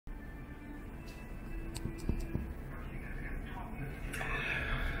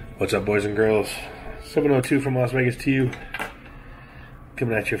What's up, boys and girls? 702 from Las Vegas to you.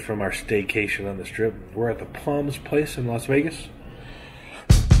 Coming at you from our staycation on the Strip. We're at the Palms Place in Las Vegas.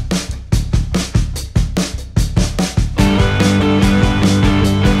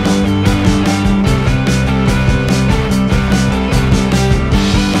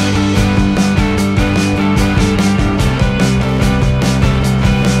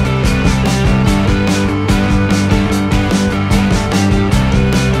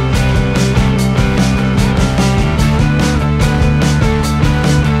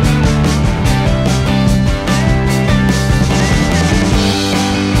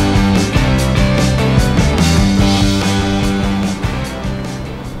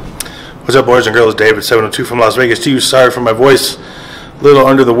 What's up, boys and girls? David, 702 from Las Vegas to you. Sorry for my voice, a little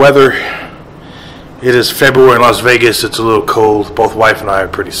under the weather. It is February in Las Vegas. It's a little cold. Both wife and I are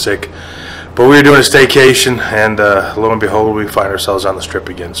pretty sick. But we were doing a staycation, and lo and behold, we find ourselves on the Strip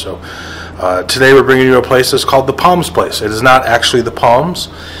again. So today we're bringing you a place that's called the Palms Place. It is not actually the Palms.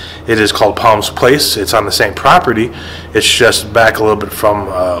 It is called Palms Place. It's on the same property. It's just back a little bit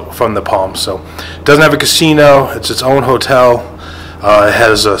from the Palms. So it doesn't have a casino. It's its own hotel. It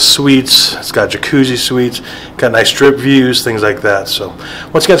has suites. It's got jacuzzi suites. Got nice strip views, things like that. So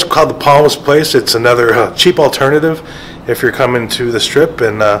once again, it's called the Palms Place. It's another cheap alternative if you're coming to the Strip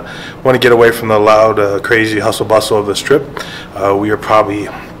and want to get away from the loud, crazy hustle bustle of the Strip. We are probably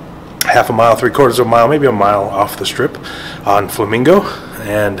half a mile, 3/4 of a mile, maybe a mile off the Strip on Flamingo.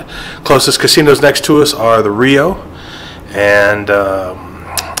 And closest casinos next to us are the Rio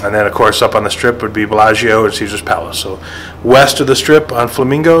and then, of course, up on the Strip would be Bellagio and Caesar's Palace. So west of the Strip on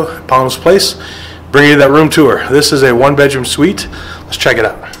Flamingo, Palms Place, bring you that room tour. This is a one-bedroom suite. Let's check it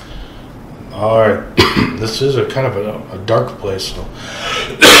out. All right. This is a kind of a dark place. So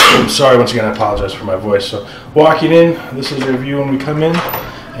sorry, once again, I apologize for my voice. So walking in, this is your view when we come in.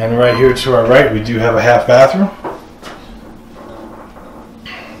 And right here to our right, we do have a half bathroom.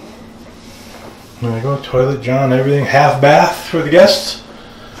 There we go, toilet, John, everything. Half bath for the guests.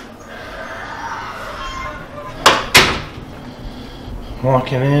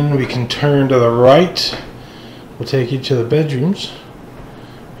 Walking in, we can turn to the right. We'll take you to the bedrooms.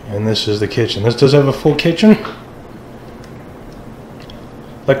 And this is the kitchen. This does have a full kitchen.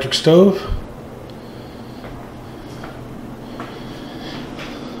 Electric stove.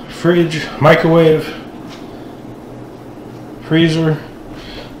 Fridge, microwave, freezer.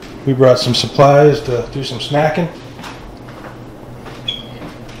 We brought some supplies to do some snacking.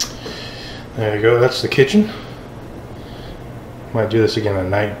 There you go, that's the kitchen. Might do this again at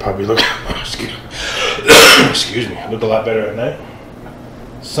night. Probably look excuse me, look a lot better at night.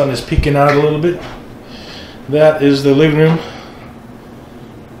 Sun is peeking out a little bit. That is the living room.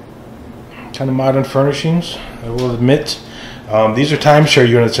 Kind of modern furnishings, I will admit. These are timeshare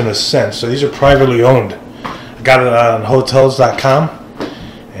units in a sense, so these are privately owned. I got it on hotels.com,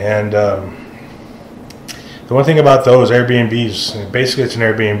 and the one thing about those Airbnbs, basically it's an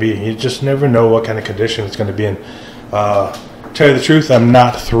Airbnb. You just never know what kind of condition it's going to be in. Tell you the truth, I'm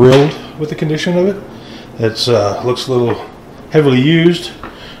not thrilled with the condition of it. It looks a little heavily used,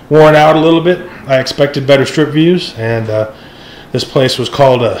 worn out a little bit. I expected better strip views, and this place was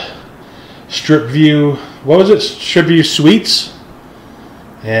called a Strip View. What was it? Strip View Suites.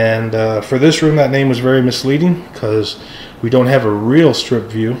 And for this room, that name was very misleading because we don't have a real strip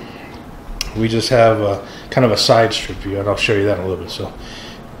view. We just have kind of a side strip view, and I'll show you that in a little bit. So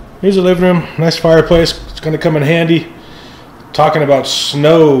here's the living room. Nice fireplace. It's going to come in handy. Talking about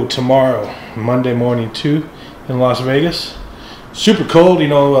snow tomorrow, Monday morning too, in Las Vegas. Super cold. You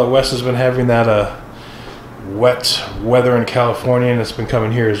know, Wes has been having that wet weather in California, and it's been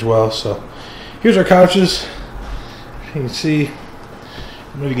coming here as well. So here's our couches. You can see, I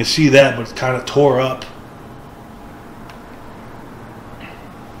don't know if you can see that, but it's kind of tore up.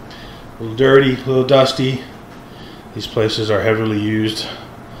 A little dirty, a little dusty. These places are heavily used.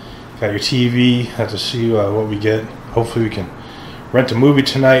 Got your TV. Have to see what we get. Hopefully we can rent a movie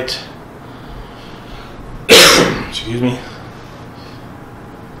tonight. Excuse me.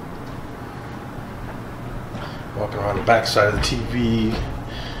 Walking around the back side of the TV.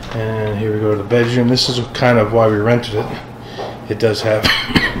 And here we go to the bedroom. This is kind of why we rented it. It does have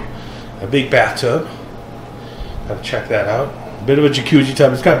a big bathtub. Got to check that out. A bit of a jacuzzi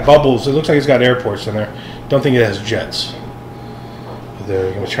tub. It's got bubbles. It looks like it's got airports in there. Don't think it has jets. But there,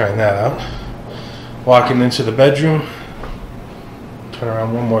 we're going to try that out. Walking into the bedroom. Turn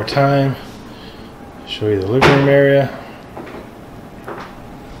around one more time. Show you the living room area.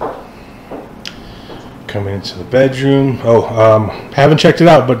 Coming into the bedroom. Oh, haven't checked it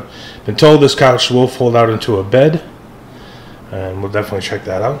out, but been told this couch will fold out into a bed. and we'll definitely check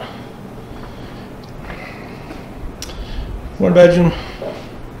that out. One bedroom.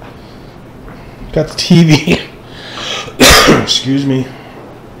 Got the TV. Excuse me.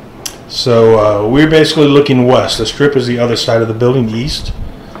 So we're basically looking west. The strip is the other side of the building, east.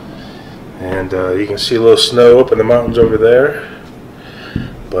 And you can see a little snow up in the mountains over there.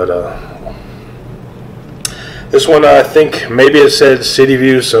 But this one, I think maybe it said city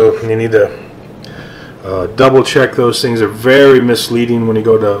view, so you need to double check those things. Are very misleading when you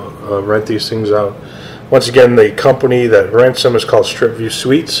go to rent these things out. Once again, the company that rents them is called Strip View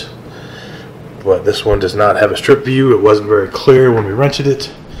Suites. But this one does not have a strip view. It wasn't very clear when we rented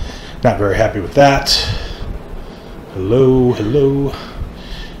it. Not very happy with that. Hello, hello.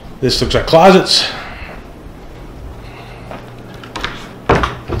 This looks like closets.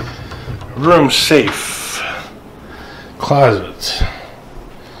 Room safe. Closet.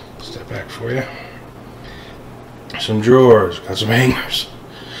 Step back for you. Some drawers. Got some hangers.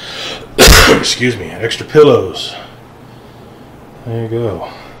 Excuse me. Extra pillows. There you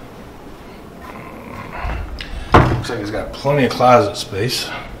go. Looks like it's got plenty of closet space.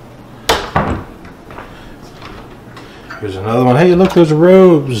 Here's another one. Hey, look, there's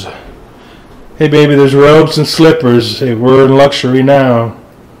robes. Hey, baby, there's robes and slippers. Hey, we're in luxury now.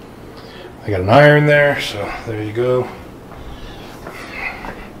 I got an iron there, so there you go.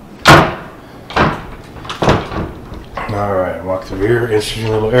 All right, walk through here. Interesting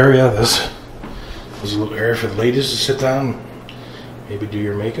little area. There's a little area for the ladies to sit down, maybe do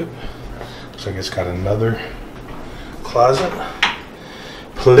your makeup. Looks like it's got another closet.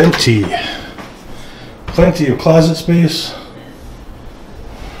 Plenty of closet space.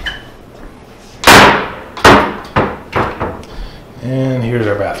 And here's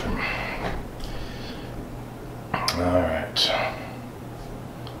our bathroom. Alright.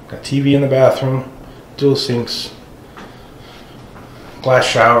 Got TV in the bathroom, dual sinks, glass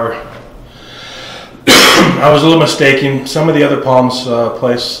shower. I was a little mistaken. Some of the other Palms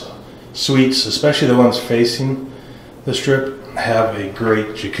Place suites, especially the ones facing the strip, have a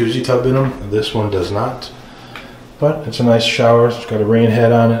great jacuzzi tub in them. This one does not, but it's a nice shower. It's got a rain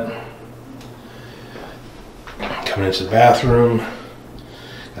head on it. Coming into the bathroom,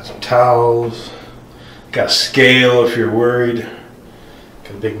 got some towels, got a scale if you're worried.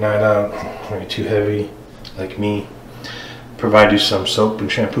 Got a big night out, not too heavy like me. Provide you some soap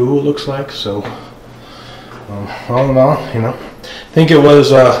and shampoo, it looks like. So all in all, you know, I think it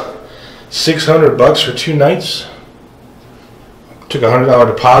was $600 for 2 nights. Took a $100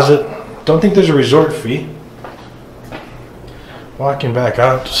 deposit. Don't think there's a resort fee. Walking back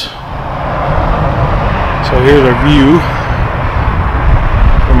out. So here's our view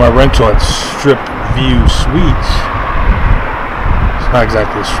from our rental at Strip View Suites. It's not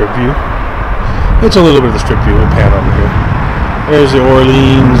exactly a strip view. It's a little bit of the strip view. We'll pan over here. There's the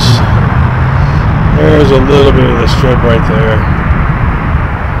Orleans. There's a little bit of the strip right there.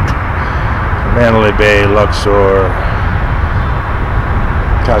 Mandalay Bay, Luxor,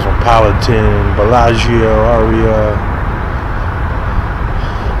 Cosmopolitan, Bellagio, Aria.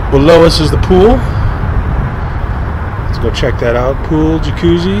 Below us is the pool. Let's go check that out. Pool,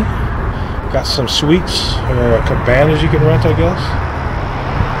 jacuzzi. Got some suites or cabanas you can rent, I guess.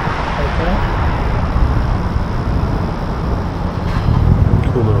 Okay.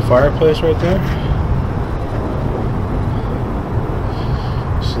 Cool little fireplace right there.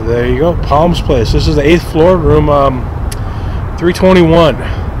 So there you go, Palms Place. This is the 8th floor, room 321.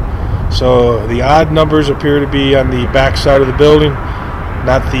 So the odd numbers appear to be on the back side of the building,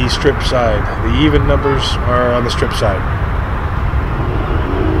 not the strip side. The even numbers are on the strip side.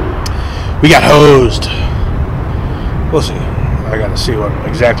 We got hosed. We'll see. I gotta see what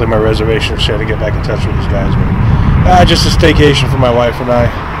exactly my reservation is. Trying to get back in touch with these guys. But just a staycation for my wife and I.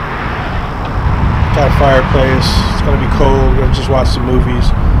 Got a fireplace. It's gonna be cold. We're gonna just watch some movies.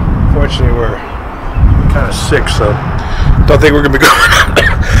 Fortunately, we're kind of sick, so don't think we're gonna be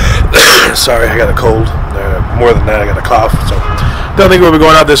going. Sorry, I got a cold. More than that, I got a cough. So don't think we'll be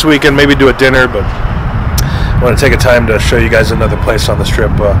going out this weekend. Maybe do a dinner, but I want to take a time to show you guys another place on the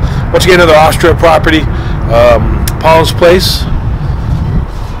strip. Once again, another off-strip property, Palms Place.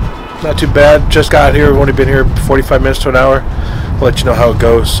 Not too bad. Just got here. We've only been here 45 minutes to an hour. I'll let you know how it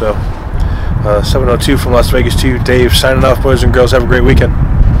goes. So 702 from Las Vegas to you, Dave. Signing off, boys and girls. Have a great weekend.